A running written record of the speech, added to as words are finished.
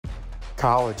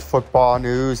College football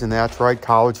news, and that's right,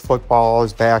 college football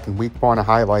is back in week 1 of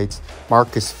highlights.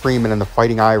 Marcus Freeman and the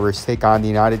Fighting Irish take on the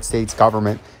United States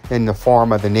government in the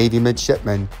form of the Navy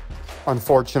midshipmen.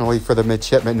 Unfortunately for the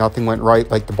midshipmen, nothing went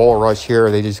right like the bull rush here.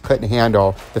 They just couldn't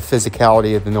handle the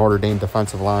physicality of the Notre Dame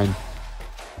defensive line.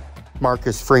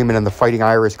 Marcus Freeman and the Fighting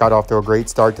Irish got off to a great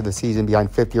start to the season behind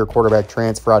fifth-year quarterback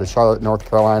transfer out of Charlotte, North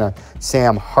Carolina,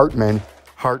 Sam Hartman.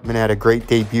 Hartman had a great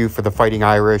debut for the Fighting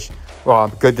Irish.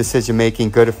 Good decision-making,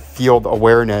 good field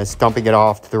awareness, dumping it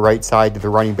off to the right side to the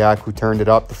running back who turned it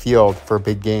up the field for a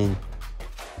big gain.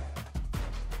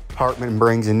 Hartman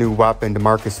brings a new weapon to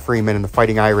Marcus Freeman and the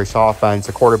Fighting Irish offense,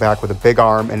 a quarterback with a big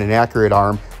arm and an accurate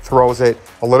arm, throws it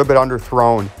a little bit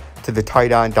underthrown to the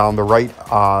tight end down the right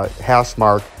hash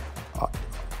mark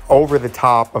over the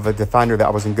top of a defender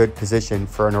that was in good position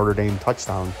for a Notre Dame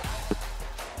touchdown.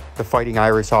 The Fighting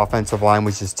Irish offensive line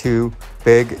was just too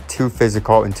big, too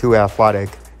physical, and too athletic,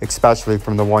 especially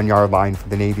from the 1-yard line for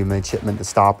the Navy midshipmen to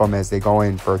stop them as they go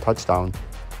in for a touchdown.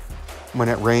 When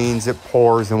it rains, it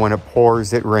pours, and when it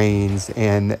pours, it rains,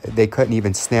 and they couldn't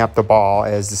even snap the ball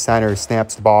as the center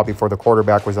snaps the ball before the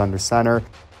quarterback was under center.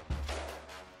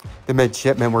 The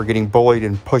midshipmen were getting bullied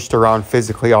and pushed around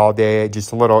physically all day,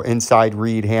 just a little inside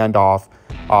read handoff.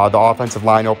 The offensive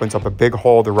line opens up a big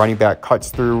hole, the running back cuts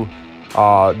through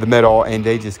the middle, and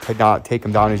they just could not take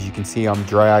him down. As you can see,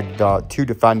 dragged 2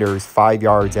 defenders 5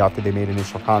 yards after they made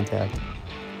initial contact.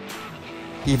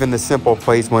 Even the simple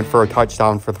plays went for a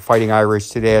touchdown for the Fighting Irish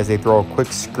today as they throw a quick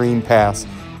screen pass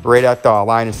right at the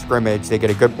line of scrimmage. They get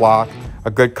a good block,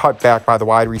 a good cutback by the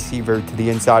wide receiver to the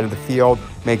inside of the field,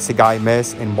 makes the guy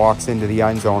miss, and walks into the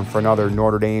end zone for another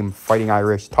Notre Dame Fighting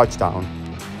Irish touchdown.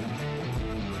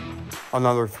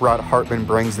 Another threat Hartman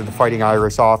brings to the Fighting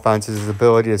Irish offense is his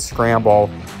ability to scramble,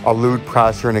 elude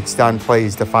pressure, and extend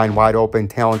plays to find wide open,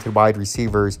 talented wide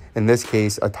receivers, in this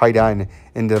case, a tight end,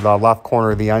 into the left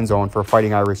corner of the end zone for a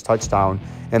Fighting Irish touchdown.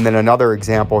 And then another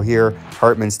example here,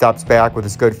 Hartman steps back with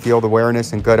his good field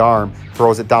awareness and good arm,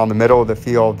 throws it down the middle of the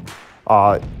field,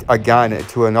 again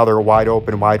to another wide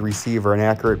open wide receiver, an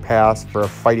accurate pass for a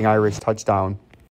Fighting Irish touchdown.